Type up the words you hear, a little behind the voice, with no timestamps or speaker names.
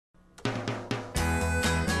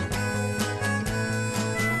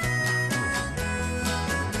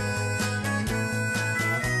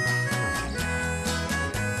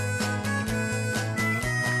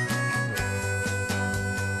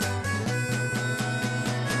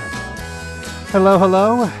Hello,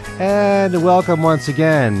 hello, and welcome once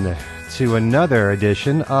again to another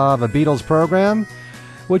edition of a Beatles program,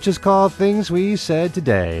 which is called Things We Said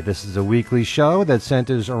Today. This is a weekly show that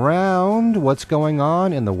centers around what's going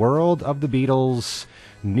on in the world of the Beatles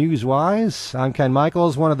news-wise. I'm Ken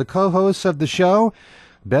Michaels, one of the co-hosts of the show,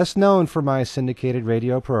 best known for my syndicated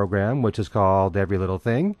radio program, which is called Every Little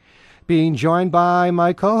Thing, being joined by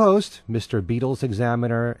my co-host, Mr. Beatles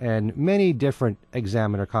Examiner, and many different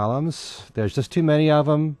Examiner columns. There's just too many of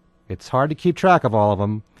them. It's hard to keep track of all of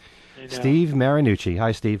them. Steve Marinucci.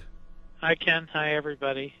 Hi, Steve. Hi, Ken. Hi,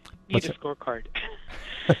 everybody. Need a scorecard.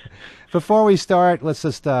 Before we start, let's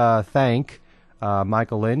just thank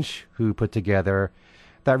Michael Lynch, who put together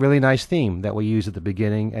that really nice theme that we use at the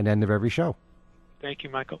beginning and end of every show. Thank you,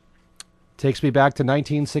 Michael. Takes me back to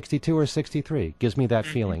 1962 or 63. Gives me that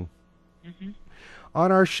feeling. Mm-hmm.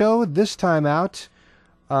 On our show this time out,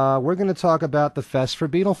 we're going to talk about the Fest for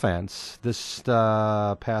Beatles Fans. This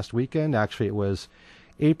past weekend, actually it was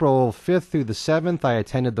April 5th through the 7th, I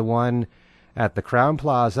attended the one at the Crowne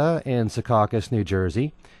Plaza in Secaucus, New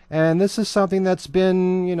Jersey. And this is something that's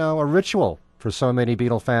been, a ritual for so many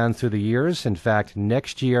Beatle fans through the years. In fact,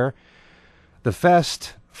 next year, the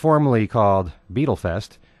Fest, formerly called Beatle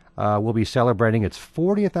Fest, will be celebrating its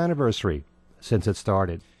 40th anniversary since it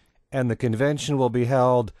started. And the convention will be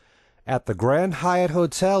held at the Grand Hyatt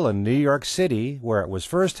Hotel in New York City, where it was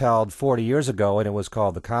first held 40 years ago, and it was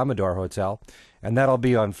called the Commodore Hotel. And that'll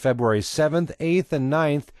be on February 7th, 8th, and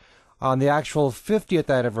 9th on the actual 50th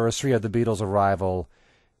anniversary of the Beatles' arrival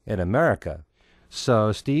in America.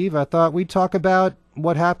 So, Steve, I thought we'd talk about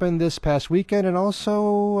what happened this past weekend and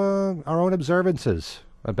also our own observances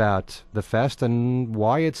about the fest and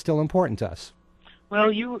why it's still important to us. Well,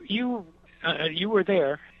 you were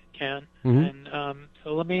there, Ken, Mm-hmm. and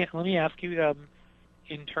so let me ask you,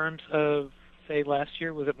 in terms of, say, last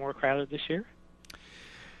year, was it more crowded this year?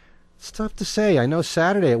 It's tough to say. I know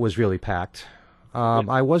Saturday it was really packed.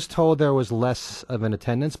 I was told there was less of an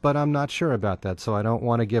attendance, but I'm not sure about that, so I don't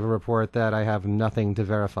want to give a report that I have nothing to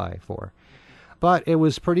verify for. But it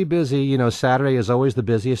was pretty busy. Saturday is always the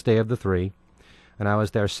busiest day of the three, and I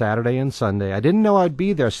was there Saturday and Sunday. I didn't know I'd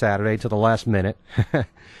be there Saturday till the last minute,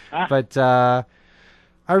 but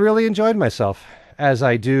I really enjoyed myself, as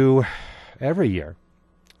I do every year,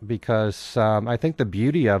 because I think the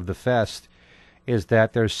beauty of the fest is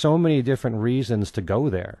that there's so many different reasons to go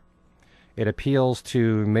there. It appeals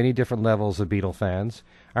to many different levels of Beatle fans.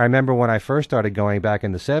 I remember when I first started going back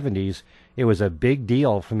in the 70s, it was a big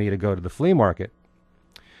deal for me to go to the flea market.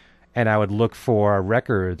 And I would look for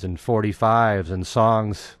records and 45s and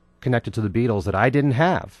songs connected to the Beatles that I didn't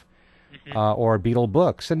have, or Beatle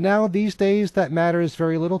books. And now these days that matters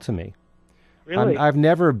very little to me. Really? I've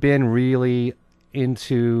never been really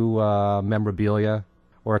into memorabilia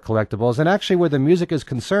or collectibles. And actually, where the music is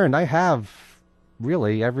concerned, I have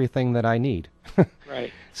really everything that I need.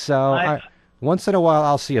 Right. So once in a while,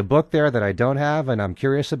 I'll see a book there that I don't have, and I'm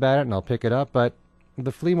curious about it, and I'll pick it up. But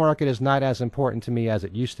the flea market is not as important to me as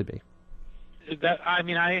it used to be.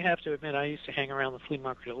 I have to admit, I used to hang around the flea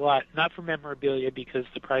market a lot, not for memorabilia because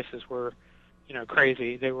the prices were,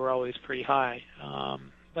 crazy. They were always pretty high.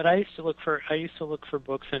 But I used to look for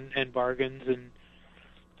books and bargains and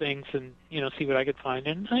things, and see what I could find.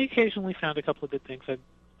 And I occasionally found a couple of good things.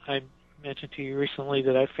 I mentioned to you recently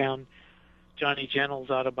that I found Johnny Gentle's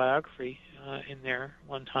autobiography in there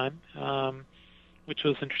one time, which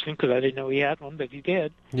was interesting because I didn't know he had one, but he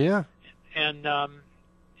did. Yeah. And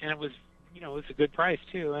it was it was a good price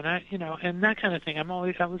too, and and that kind of thing. I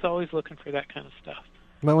was always looking for that kind of stuff.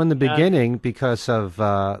 Well, in the beginning, because of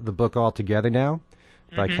the book All Together Now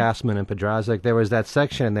by Kastman and Pedrazik, there was that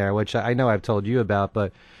section in there, which I know I've told you about,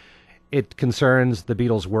 but it concerns the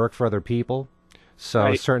Beatles' work for other people. So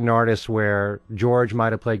Right. Certain artists where George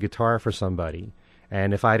might have played guitar for somebody,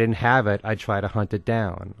 and if I didn't have it, I'd try to hunt it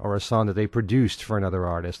down, or a song that they produced for another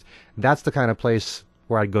artist. That's the kind of place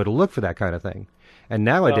where I'd go to look for that kind of thing. And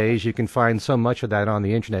nowadays, you can find so much of that on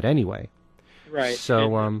the internet anyway. Right.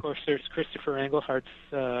 So, and of course, there's Christopher Englehart's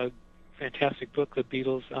fantastic book, The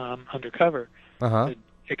Beatles Undercover, that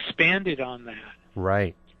expanded on that.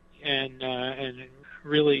 Right. And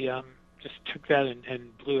really just took that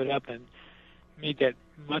and blew it up and made that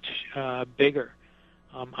much bigger.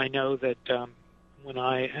 I know that when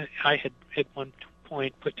I had at one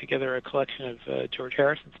point put together a collection of George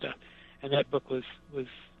Harrison stuff, and that book was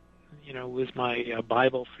my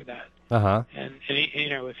Bible for that. And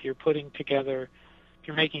if you're putting together, if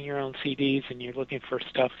you're making your own CDs and you're looking for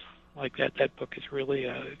stuff like that, that book is really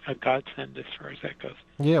a godsend as far as that goes.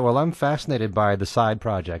 Yeah, well, I'm fascinated by the side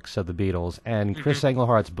projects of the Beatles, and Chris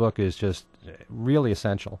Englehart's book is just really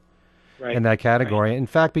essential. in that category. Right. In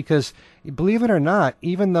fact, because believe it or not,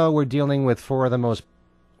 even though we're dealing with four of the most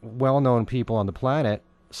well-known people on the planet,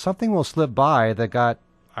 something will slip by that got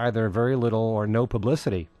either very little or no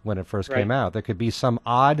publicity when it first came out. There could be some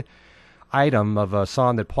odd item of a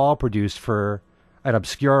song that Paul produced for an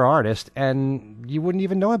obscure artist, and you wouldn't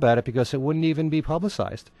even know about it because it wouldn't even be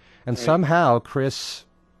publicized. And somehow Chris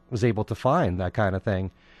was able to find that kind of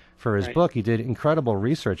thing for his book. He did incredible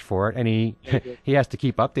research for it, and he has to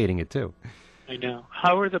keep updating it too. I know.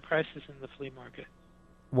 How are the prices in the flea market?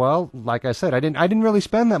 Well, like I said, I didn't really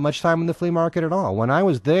spend that much time in the flea market at all. When I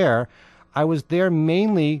was there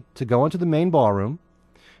mainly to go into the main ballroom,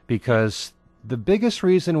 because the biggest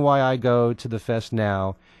reason why I go to the fest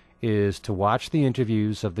now is to watch the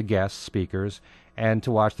interviews of the guest speakers and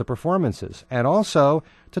to watch the performances, and also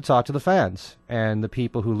to talk to the fans and the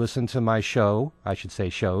people who listen to my show, I should say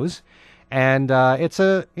shows. And it's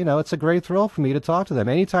a great thrill for me to talk to them.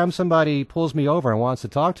 Anytime somebody pulls me over and wants to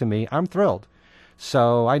talk to me, I'm thrilled.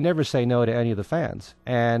 So I never say no to any of the fans.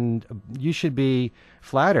 And you should be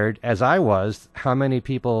flattered, as I was, how many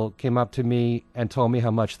people came up to me and told me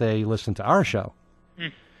how much they listened to our show.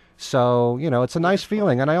 So, it's a nice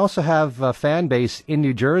feeling. And I also have a fan base in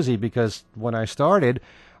New Jersey because when I started,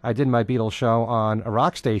 I did my Beatles show on a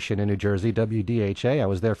rock station in New Jersey, WDHA. I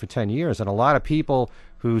was there for 10 years. And a lot of people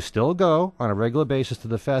who still go on a regular basis to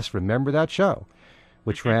the fest remember that show,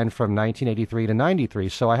 which ran from 1983 to 93.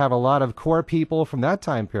 So I have a lot of core people from that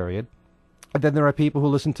time period. And then there are people who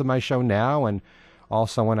listen to my show now and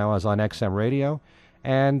also when I was on XM radio.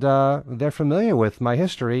 And they're familiar with my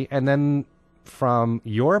history. And then from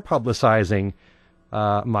your publicizing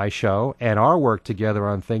my show and our work together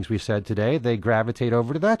on things we said today, they gravitate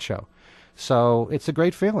over to that show. So it's a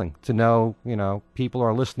great feeling to know, people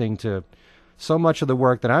are listening to so much of the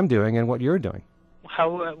work that I'm doing and what you're doing.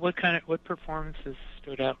 What performances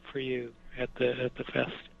stood out for you at the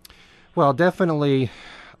fest? Well, definitely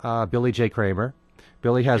Billy J. Kramer.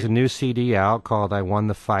 Billy has a new CD out called I Won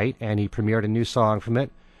the Fight, and he premiered a new song from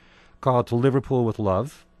it called To Liverpool with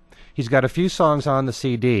Love. He's got a few songs on the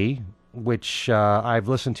CD, which I've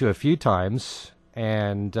listened to a few times,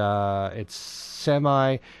 and it's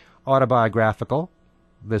semi-autobiographical,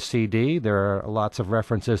 the CD. There are lots of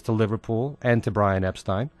references to Liverpool and to Brian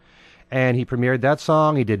Epstein. And he premiered that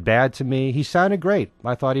song. He did Bad to Me. He sounded great.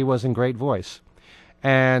 I thought he was in great voice.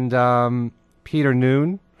 And Peter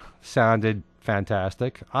Noon sounded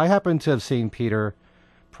fantastic. I happen to have seen Peter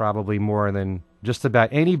probably more than just about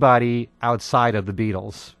anybody outside of the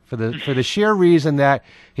Beatles, for the sheer reason that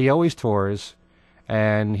he always tours,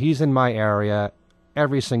 and he's in my area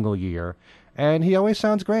every single year, and he always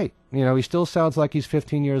sounds great. He still sounds like he's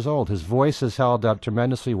 15 years old. His voice has held up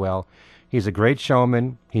tremendously well. He's a great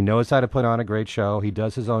showman. He knows how to put on a great show. He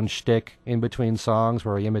does his own shtick in between songs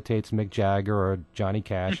where he imitates Mick Jagger or Johnny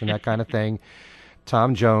Cash and that kind of thing.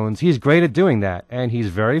 Tom Jones. He's great at doing that, and he's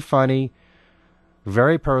very funny,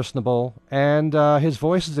 very personable, and his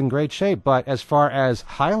voice is in great shape. But as far as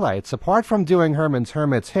highlights, apart from doing Herman's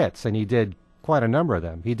Hermits hits, and he did quite a number of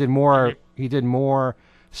them, he did more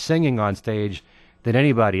singing on stage than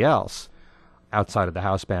anybody else outside of the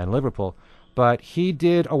house band Liverpool. But he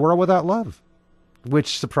did A World Without Love,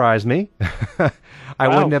 which surprised me. I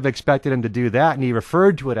wouldn't have expected him to do that, and he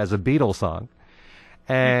referred to it as a Beatles song.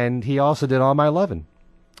 And he also did All My Lovin'.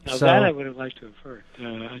 Now that I would have liked to have heard.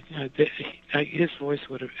 His voice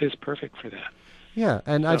is perfect for that. Yeah,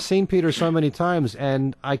 and I've seen Peter so many times,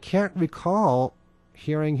 and I can't recall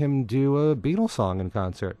hearing him do a Beatles song in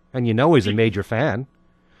concert. And he's a major fan.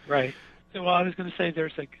 Right. Well, I was going to say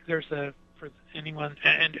there's a for anyone,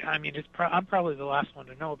 and I mean I'm probably the last one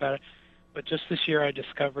to know about it, but just this year I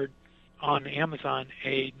discovered on Amazon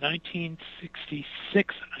a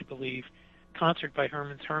 1966, I believe, concert by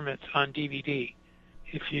Herman's Hermits on DVD.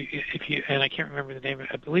 If you and I can't remember the name of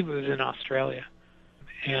it, I believe it was in Australia,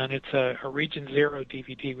 and it's a Region 0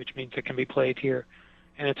 DVD, which means it can be played here,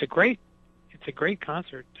 and it's a great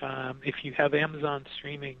concert. If you have Amazon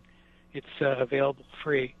streaming, it's available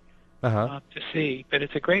free to see. But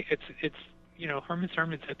it's Herman's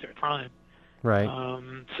Hermits at their prime, right?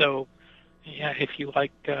 So yeah, if you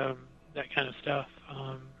like that kind of stuff,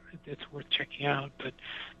 it's worth checking out.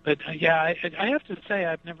 But yeah, I have to say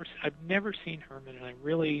I've never seen Herman, and I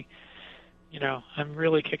really, I'm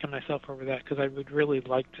really kicking myself over that because I would really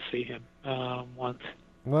like to see him once.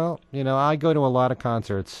 Well, I go to a lot of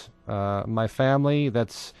concerts. My family,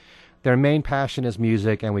 their main passion is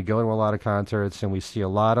music, and we go to a lot of concerts, and we see a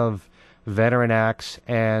lot of veteran acts,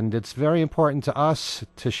 and it's very important to us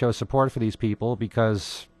to show support for these people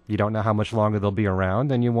because you don't know how much longer they'll be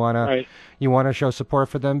around, and you want to show support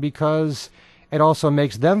for them because it also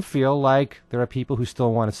makes them feel like there are people who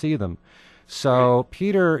still want to see them. So Right.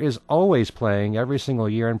 Peter is always playing every single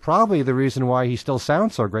year, and probably the reason why he still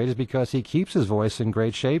sounds so great is because he keeps his voice in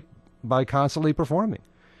great shape by constantly performing.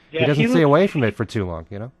 He Yeah, doesn't stay away from it for too long,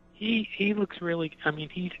 you know? he looks really. I mean,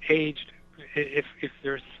 he's aged. If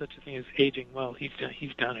there's such a thing as aging well, he's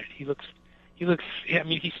done it. He looks. I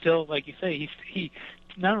mean, he's still, like you say. He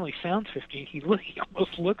not only sounds 15. He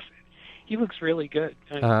almost looks. He looks really good.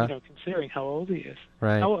 Uh-huh. You know, considering how old he is.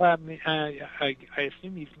 Right. I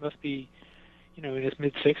assume he must be, you know, in his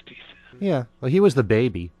mid-60s. Yeah. Well, he was the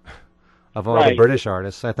baby of all the Right. British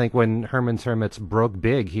artists. I think when Herman's Hermits broke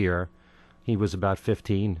big here, he was about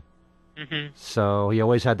 15. Mm-hmm. So he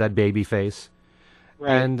always had that baby face.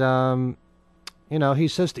 Right. And, you know,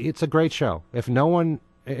 it's a great show.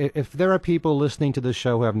 If there are people listening to this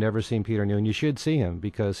show who have never seen Peter Noone, you should see him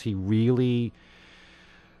because he really,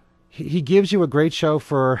 he gives you a great show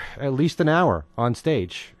for at least an hour on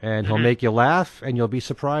stage, and he'll make you laugh, and you'll be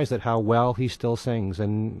surprised at how well he still sings.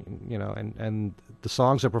 And, you know, and the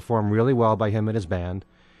songs are performed really well by him and his band.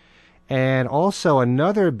 And also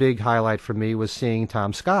another big highlight for me was seeing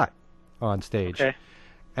Tom Scott on stage. Okay.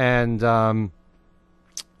 And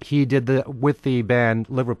he did with the band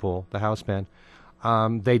Liverpool, the house band.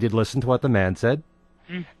 They did Listen to What the Man Said,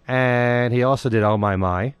 and he also did Oh My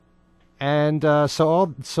My. And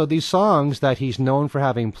so these songs that he's known for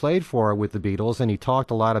having played for with the Beatles, and he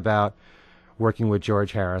talked a lot about working with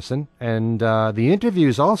George Harrison. And the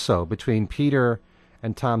interviews also between Peter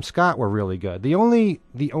and Tom Scott were really good. The only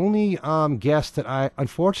guest that I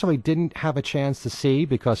unfortunately didn't have a chance to see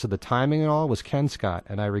because of the timing and all was Ken Scott,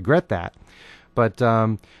 and I regret that. But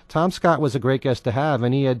Tom Scott was a great guest to have,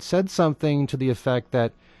 and he had said something to the effect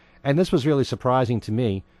that, and this was really surprising to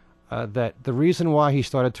me, that the reason why he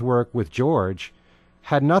started to work with George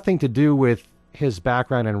had nothing to do with his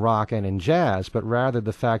background in rock and in jazz, but rather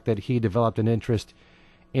the fact that he developed an interest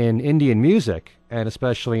in Indian music, and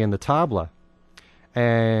especially in the tabla.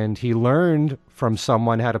 And he learned from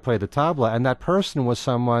someone how to play the tabla, and that person was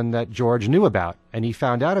someone that George knew about, and he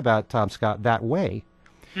found out about Tom Scott that way.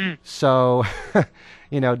 So,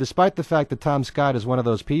 you know, despite the fact that Tom Scott is one of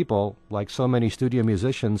those people, like so many studio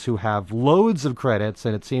musicians, who have loads of credits,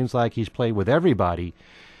 and it seems like he's played with everybody,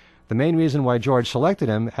 the main reason why George selected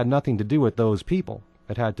him had nothing to do with those people.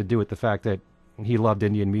 It had to do with the fact that he loved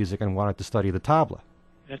Indian music and wanted to study the tabla.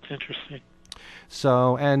 That's interesting.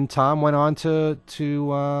 So, and Tom went on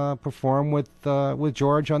to perform with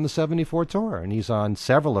George on the '74 tour, and he's on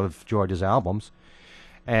several of George's albums,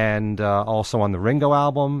 and also on the Ringo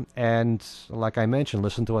album, and like I mentioned,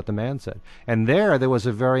 Listen to What the Man Said. And there was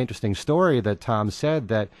a very interesting story that Tom said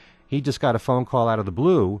that he just got a phone call out of the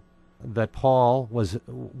blue that Paul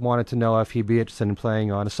wanted to know if he'd be interested in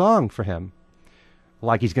playing on a song for him,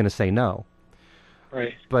 like he's going to say no.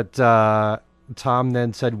 Right. But Tom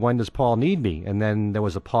then said, "When does Paul need me?" And then there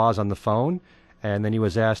was a pause on the phone, and then he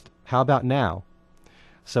was asked, "How about now?"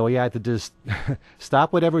 So he had to just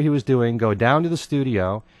stop whatever he was doing, go down to the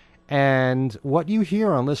studio, and what you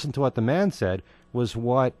hear on Listen to What the Man Said was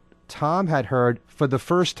what Tom had heard for the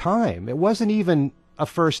first time. It wasn't even a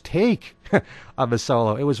first take of a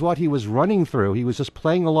solo. It was what he was running through. He was just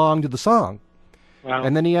playing along to the song. Wow.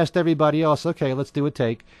 And then he asked everybody else, "Okay, let's do a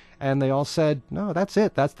take." And they all said, "No, that's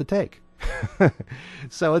it. That's the take."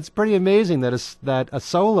 So it's pretty amazing that a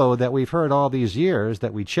solo that we've heard all these years,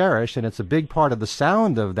 that we cherish, and it's a big part of the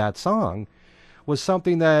sound of that song, was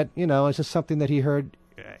something that, you know, it's just something that he heard.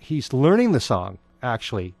 He's learning the song,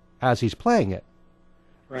 actually, as he's playing it.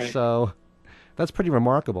 Right. So that's pretty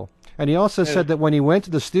remarkable. And he also said that when he went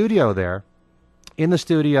to the studio there, in the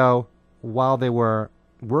studio, while they were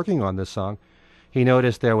working on this song, he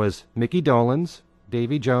noticed there was Mickey Dolenz,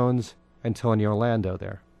 Davy Jones, and Tony Orlando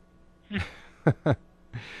there.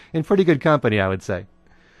 In pretty good company, I would say.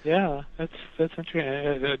 Yeah, that's interesting.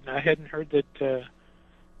 I hadn't heard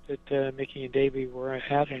that Mickey and Davey were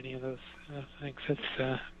at any of those things.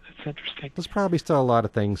 That's interesting. There's probably still a lot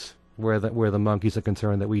of things where the Monkees are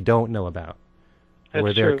concerned that we don't know about,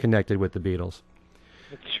 where they're connected with the Beatles.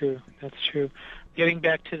 That's true. That's true. Getting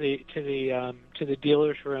back to the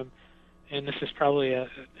dealer's room, and this is probably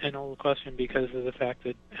an old question because of the fact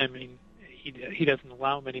that, I mean, he doesn't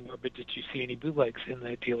allow them anymore, but did you see any bootlegs in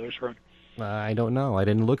the dealer's room? I don't know. I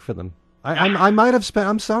didn't look for them. I might have spent.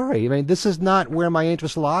 I'm sorry. I mean, this is not where my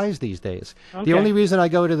interest lies these days. Okay. The only reason I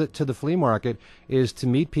go to the flea market is to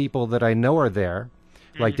meet people that I know are there.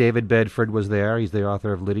 Like David Bedford was there. He's the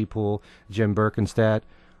author of Liddy Pool. Jim Birkenstadt,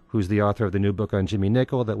 who's the author of the new book on Jimmy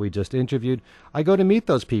Nicol that we just interviewed. I go to meet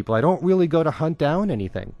those people. I don't really go to hunt down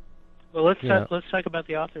anything. Well, let's talk about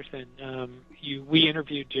the authors then. We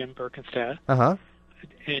interviewed Jim Birkenstadt, and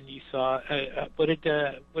you saw what did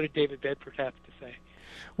David Bedford have to say?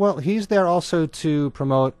 Well, he's there also to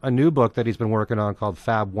promote a new book that he's been working on called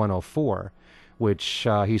Fab 104, which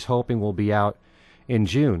he's hoping will be out in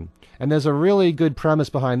June. And there's a really good premise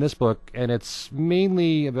behind this book, and it's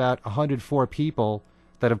mainly about 104 people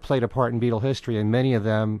that have played a part in Beatle history, and many of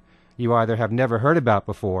them you either have never heard about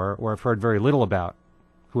before or have heard very little about,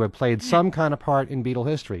 who have played some kind of part in Beatle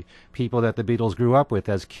history. People that the Beatles grew up with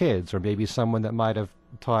as kids, or maybe someone that might have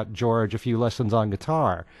taught George a few lessons on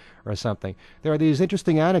guitar or something. There are these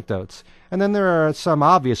interesting anecdotes. And then there are some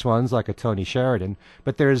obvious ones, like a Tony Sheridan,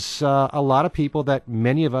 but there's a lot of people that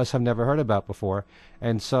many of us have never heard about before.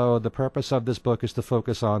 And so the purpose of this book is to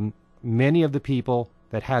focus on many of the people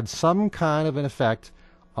that had some kind of an effect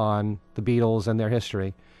on the Beatles and their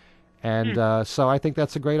history. And so I think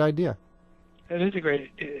that's a great idea. That is a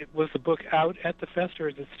great. Was the book out at the fest, or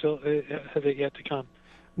is it still? Has it yet to come?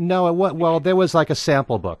 No, well, there was like a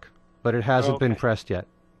sample book, but it hasn't been pressed yet.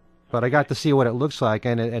 But I got to see what it looks like,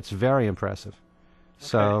 and it's very impressive.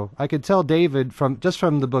 So I could tell David from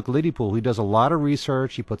the book Liverpool, he does a lot of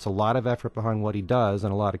research. He puts a lot of effort behind what he does,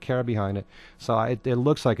 and a lot of care behind it. So it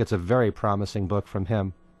looks like it's a very promising book from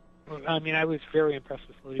him. Well, I mean, I was very impressed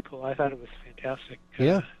with Liverpool. I thought it was fantastic.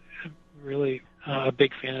 Yeah, I'm really a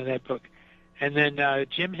big fan of that book. And then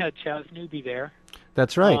Jim had Chaz Newby there.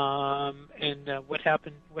 That's right. And what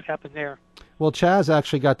happened? What happened there? Well, Chaz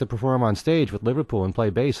actually got to perform on stage with Liverpool and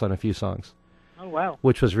play bass on a few songs. Oh, wow.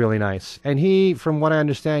 Which was really nice. And he, from what I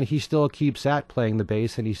understand, he still keeps at playing the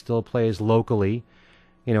bass, and he still plays locally.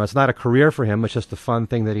 You know, it's not a career for him. It's just a fun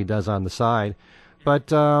thing that he does on the side.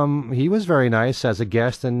 But he was very nice as a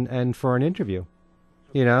guest and for an interview.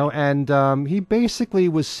 You know, and he basically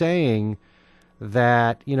was saying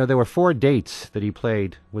that, you know, there were 4 dates that he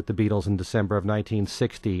played with the Beatles in December of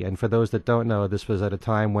 1960. And for those that don't know, this was at a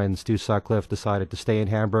time when Stu Sutcliffe decided to stay in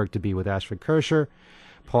Hamburg to be with Astrid Kircher.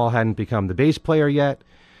 Paul hadn't become the bass player yet,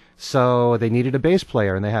 so they needed a bass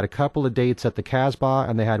player. And they had a couple of dates at the Casbah,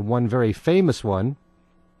 and they had one very famous one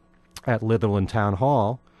at Litherland Town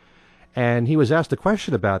Hall. And he was asked a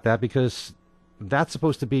question about that because that's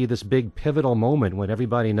supposed to be this big pivotal moment when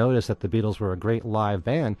everybody noticed that the Beatles were a great live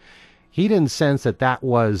band. He didn't sense that that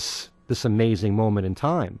was this amazing moment in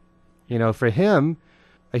time. You know, for him,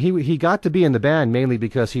 he got to be in the band mainly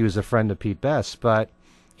because he was a friend of Pete Best, but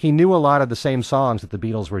he knew a lot of the same songs that the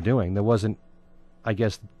Beatles were doing. There wasn't, I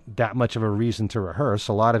guess, that much of a reason to rehearse.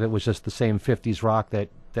 A lot of it was just the same 50s rock that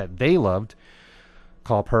they loved,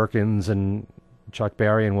 Carl Perkins and Chuck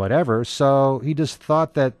Berry and whatever. So he just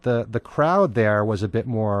thought that the crowd there was a bit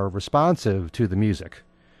more responsive to the music.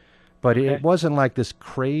 But it wasn't like this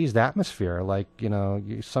crazed atmosphere like, you know,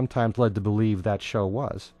 you sometimes led to believe that show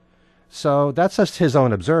was. So that's just his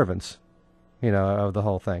own observance, you know, of the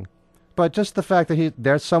whole thing. But just the fact that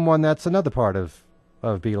there's someone that's another part of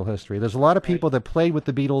Beatle history. There's a lot of people that played with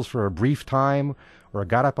the Beatles for a brief time or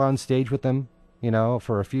got up on stage with them, you know,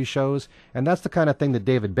 for a few shows. And that's the kind of thing that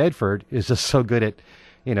David Bedford is just so good at,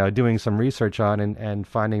 you know, doing some research on and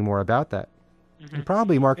finding more about that. Mm-hmm. And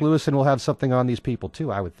probably Mark Lewison will have something on these people,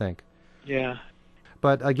 too, I would think. Yeah.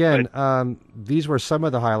 But again, these were some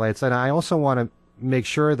of the highlights. And I also want to make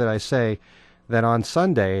sure that I say that on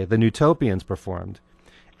Sunday, the Newtopians performed.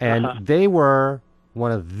 And they were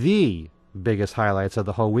one of the biggest highlights of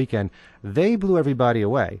the whole weekend. They blew everybody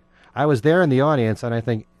away. I was there in the audience, and I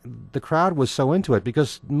think the crowd was so into it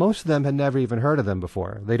because most of them had never even heard of them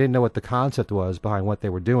before. They didn't know what the concept was behind what they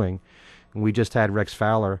were doing. And we just had Rex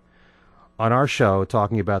Fowler on our show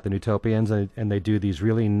talking about the Newtopians, and they do these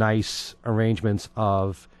really nice arrangements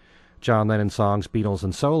of John Lennon songs, Beatles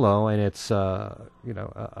and solo, and it's you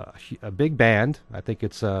know, a big band. I think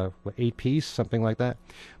it's 8-piece, something like that.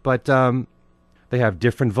 But they have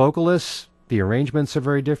different vocalists. The arrangements are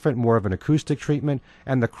very different, more of an acoustic treatment,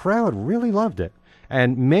 and the crowd really loved it.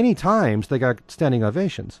 And many times they got standing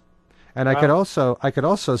ovations. And I could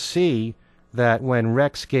also see that when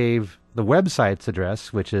Rex gave the website's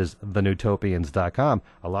address, which is thenewtopians.com,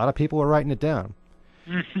 a lot of people were writing it down.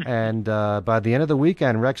 And by the end of the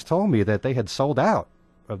weekend, Rex told me that they had sold out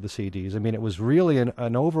of the CDs. I mean, it was really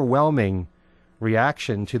an overwhelming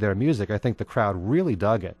reaction to their music. I think the crowd really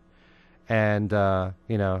dug it. And,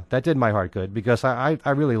 you know, that did my heart good because I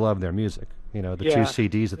really love their music, you know, the 2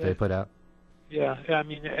 CDs that they put out. Yeah, I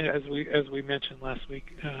mean, as we mentioned last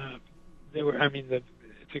week, they were. I mean, it's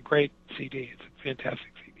a great CD. It's a fantastic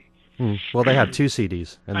CD. Well, they have 2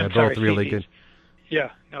 CDs, and they're both really good.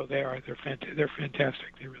 Yeah, no, they are. They're fantastic.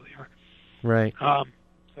 They really are. Right.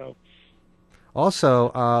 So.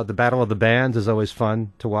 Also, the Battle of the Bands is always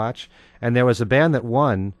fun to watch. And there was a band that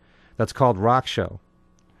won that's called Rock Show.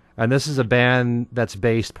 And this is a band that's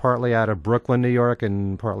based partly out of Brooklyn, New York,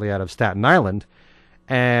 and partly out of Staten Island.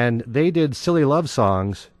 And they did silly love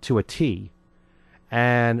songs to a T.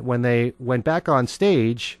 And when they went back on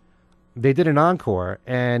stage, they did an encore,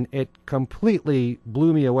 and it completely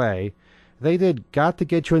blew me away. They did Got to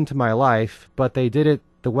Get You Into My Life, but they did it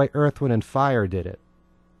the way Earth, Wind, and Fire did it.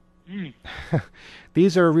 Mm.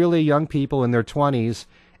 These are really young people in their 20s,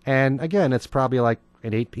 and again, it's probably like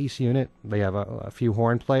an 8-piece unit. They have a few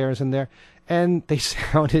horn players in there, and they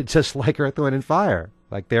sounded just like Earth, Wind, and Fire,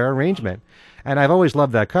 like their arrangement. And I've always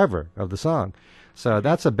loved that cover of the song. So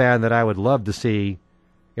that's a band that I would love to see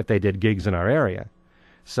if they did gigs in our area.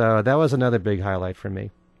 So that was another big highlight for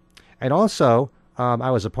me. And also,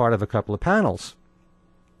 I was a part of a couple of panels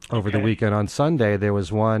over the weekend. On Sunday, there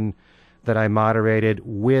was one that I moderated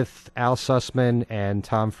with Al Sussman and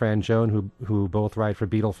Tom Frangione, who both write for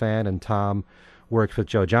Beatles Fan, and Tom works with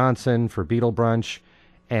Joe Johnson for Beatle Brunch,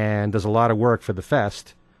 and does a lot of work for the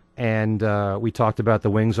fest. And we talked about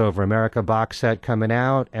the Wings Over America box set coming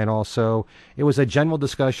out, and also it was a general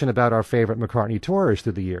discussion about our favorite McCartney tours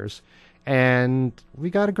through the years. And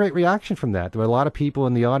we got a great reaction from that. There were a lot of people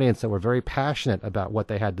in the audience that were very passionate about what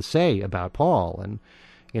they had to say about Paul, and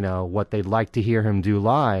what they'd like to hear him do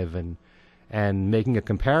live, and making a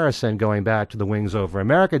comparison going back to the Wings Over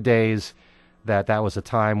America days, that was a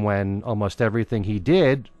time when almost everything he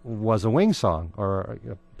did was a Wings song or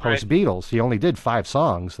post-Beatles. He only did 5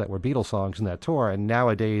 songs that were Beatles songs in that tour, and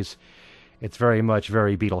nowadays it's very much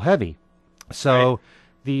very Beatle heavy. So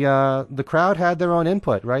the crowd had their own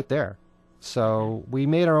input right there. So we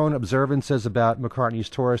made our own observances about McCartney's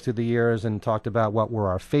tours through the years and talked about what were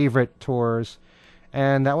our favorite tours,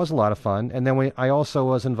 and that was a lot of fun. And then I also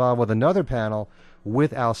was involved with another panel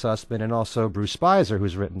with Al Sussman and also Bruce Spicer,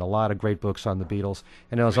 who's written a lot of great books on the Beatles,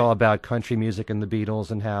 and it was all about country music and the Beatles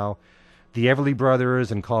and how the Everly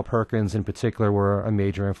Brothers and Carl Perkins in particular were a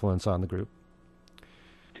major influence on the group.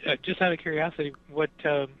 Just out of curiosity, what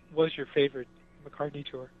was your favorite McCartney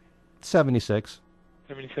tour? 76.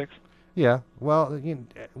 76? Yeah. Well,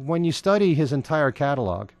 when you study his entire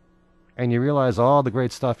catalog and you realize all the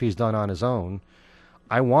great stuff he's done on his own,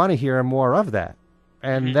 I want to hear more of that.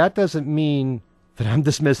 And that doesn't mean that I'm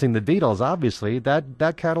dismissing the Beatles, obviously.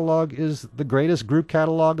 That catalog is the greatest group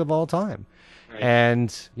catalog of all time. Right.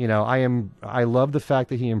 And, I love the fact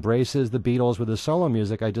that he embraces the Beatles with his solo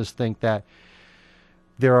music. I just think that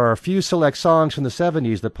there are a few select songs from the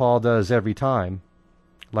 70s that Paul does every time,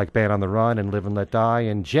 like Band on the Run and Live and Let Die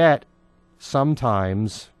and Jet.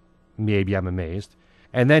 Sometimes, maybe I'm amazed.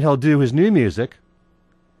 And then he'll do his new music,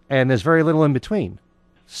 and there's very little in between.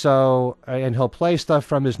 So, and he'll play stuff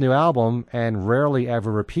from his new album and rarely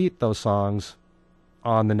ever repeat those songs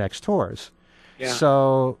on the next tours. Yeah.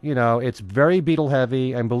 So, it's very Beatle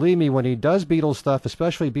heavy, and believe me, when he does Beatles stuff,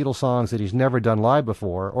 especially Beatles songs that he's never done live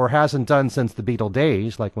before, or hasn't done since the Beatle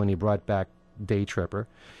days, like when he brought back Day Tripper,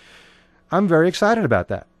 I'm very excited about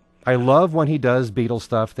that. I love when he does Beatles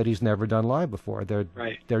stuff that he's never done live before.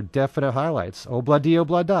 They're definite highlights. Oh, Blah Dee, Oh,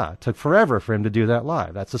 Blah Da. Took forever for him to do that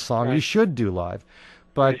live. That's a song you should do live.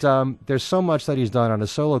 But there's so much that he's done on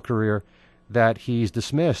his solo career that he's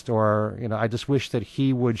dismissed, or, I just wish that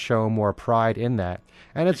he would show more pride in that.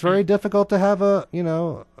 And it's very difficult to have a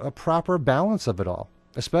proper balance of it all,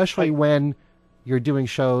 especially when you're doing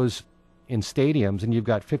shows in stadiums and you've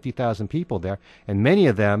got 50,000 people there, and many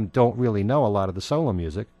of them don't really know a lot of the solo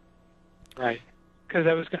music. Right. Because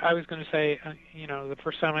I was going to say, the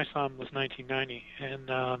first time I saw him was 1990,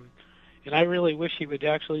 and I really wish he would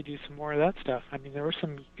actually do some more of that stuff. I mean, there were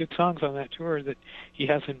some good songs on that tour that he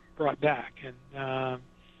hasn't brought back, and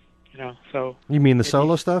so. You mean the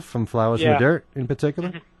solo stuff from Flowers in the Dirt, in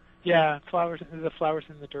particular? Yeah, the Flowers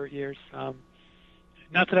in the Dirt years.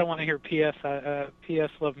 Not that I want to hear P.S.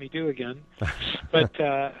 Love Me Do Again, but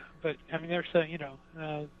I mean, there's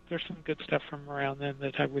there's some good stuff from around then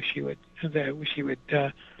that I wish he would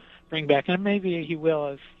bring back, and maybe he will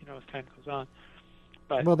as time goes on.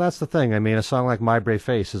 But, well, that's the thing. I mean, a song like My Brave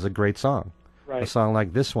Face is a great song. Right. A song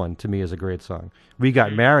like this one, to me, is a great song. We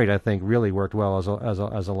Got Married, I think, really worked well as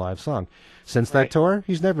a live song. Since that tour,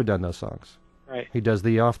 he's never done those songs. Right. He does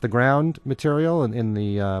the Off the Ground material in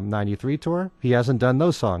the 93 tour. He hasn't done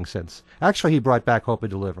those songs since. Actually, he brought back Hope of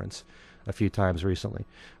Deliverance a few times recently.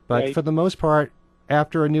 But for the most part,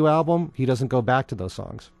 after a new album, he doesn't go back to those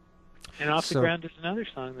songs. And Off the Ground is another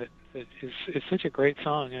song that is such a great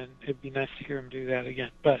song, and it'd be nice to hear him do that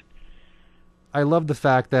again. But I love the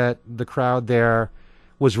fact that the crowd there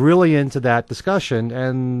was really into that discussion,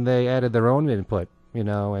 and they added their own input,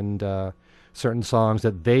 and certain songs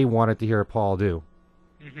that they wanted to hear Paul do,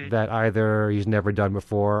 that either he's never done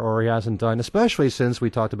before or he hasn't done, especially since we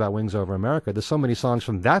talked about Wings Over America. There's so many songs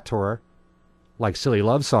from that tour, like Silly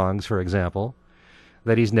Love Songs, for example,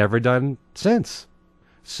 that he's never done since.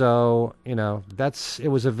 So, you know, it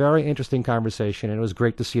was a very interesting conversation, and it was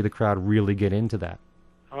great to see the crowd really get into that.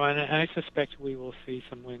 Oh, and I suspect we will see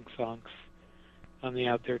some Wings songs on the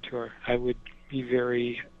Out There tour. I would be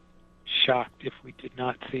very shocked if we did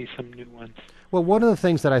not see some new ones. Well, one of the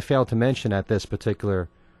things that I failed to mention at this particular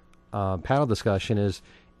panel discussion is,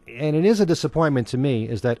 and it is a disappointment to me,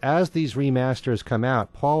 is that as these remasters come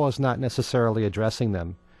out, Paul is not necessarily addressing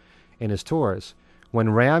them in his tours.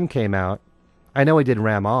 When Ram came out, I know he did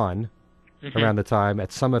Ram On around the time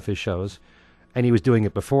at some of his shows, and he was doing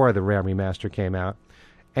it before the Ram remaster came out,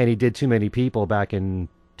 and he did Too Many People back in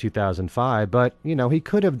 2005, but, you know, he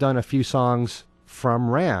could have done a few songs from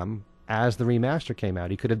Ram as the remaster came out.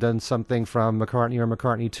 He could have done something from McCartney or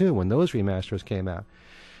McCartney 2 when those remasters came out.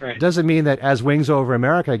 Right. Doesn't mean that as Wings Over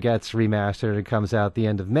America gets remastered and comes out the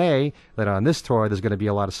end of May, that on this tour there's going to be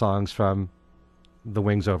a lot of songs from the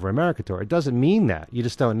Wings Over America tour. It doesn't mean that. You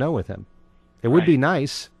just don't know with him. It would be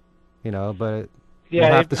nice, you know, but we'll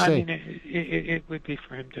have to see. I mean, it would be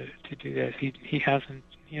for him to do that. He hasn't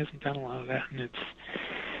done a lot of that, and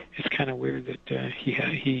it's kind of weird that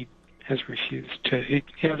he has refused to. He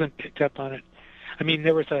hasn't picked up on it. I mean,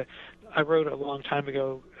 I wrote a long time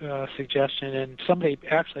ago suggestion, and somebody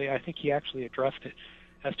I think he actually addressed it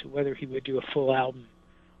as to whether he would do a full album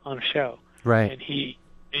on a show. Right. And he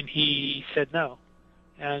said no,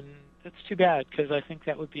 and that's too bad, because I think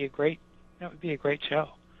that would be a great show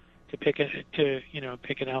to pick an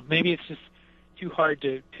album. Maybe it's just too hard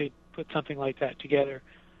to put something like that together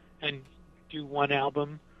and do one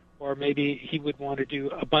album, or maybe he would want to do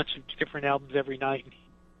a bunch of different albums every night, and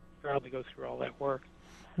he'd probably go through all that work.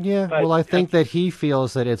 Yeah, but, well, I think that he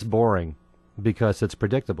feels that it's boring because it's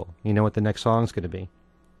predictable. You know what the next song's going to be.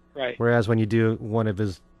 Right. Whereas when you do one of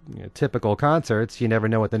his typical concerts, you never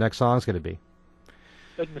know what the next song's going to be.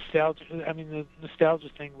 But the nostalgia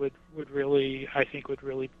thing would really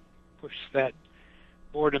push that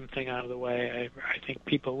boredom thing out of the way. I think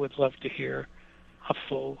people would love to hear a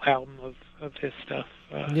full album of his stuff.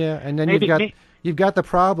 Yeah, and then maybe, you've got the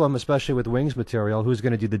problem, especially with Wings material, who's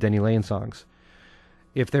going to do the Denny Lane songs?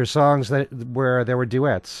 If there's songs where there were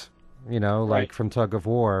duets, you know, like right. from Tug of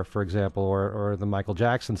War, for example, or the Michael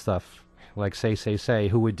Jackson stuff, like Say, Say, Say,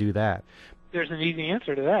 who would do that? There's an easy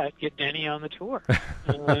answer to that. Get Denny on the tour.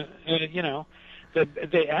 You know,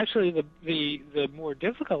 the more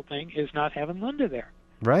difficult thing is not having Linda there.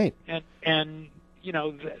 Right. And you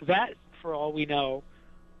know, that, for all we know,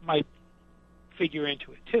 might figure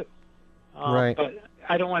into it too. Right. But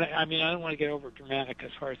I don't want to get over dramatic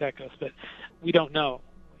as far as that goes. But we don't know,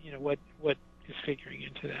 you know, what is figuring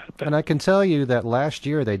into that. But, and I can tell you that last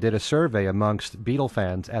year they did a survey amongst Beatles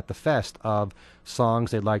fans at the Fest of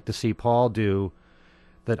songs they'd like to see Paul do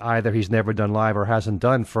that either he's never done live or hasn't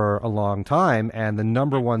done for a long time, and the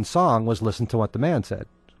number one song was Listen to What the Man Said,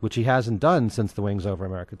 which he hasn't done since the Wings Over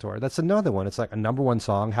America tour. That's another one. It's like a number one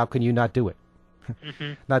song. How can you not do it?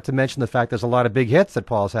 Not to mention the fact there's a lot of big hits that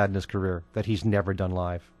Paul's had in his career that he's never done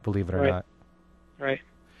live, believe it or not. Right.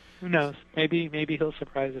 Who knows? Maybe he'll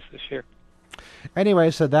surprise us this year.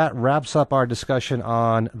 Anyway, so that wraps up our discussion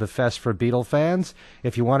on the Fest for Beatle fans.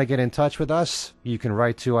 If you want to get in touch with us, you can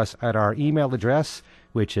write to us at our email address,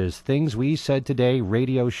 which is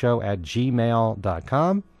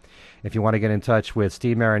thingswesaidtodayradioshow@gmail.com. If you want to get in touch with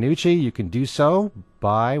Steve Marinucci, you can do so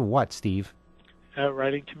by what, Steve?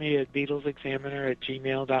 Writing to me at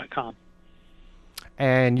BeatlesExaminer@gmail.com.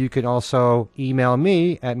 And you can also email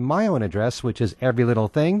me at my own address, which is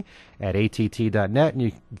everylittlething@att.net. And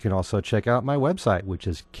you can also check out my website, which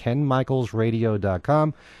is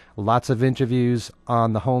kenmichaelsradio.com. Lots of interviews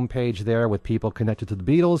on the homepage there with people connected to the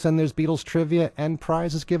Beatles, and there's Beatles trivia and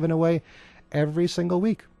prizes given away every single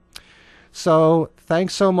week. So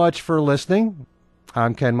thanks so much for listening.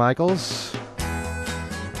 I'm Ken Michaels.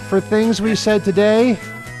 For Things We Said Today,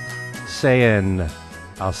 saying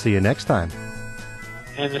I'll see you next time.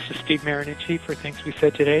 And this is Steve Marinucci for Things We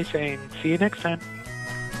Said Today, saying see you next time.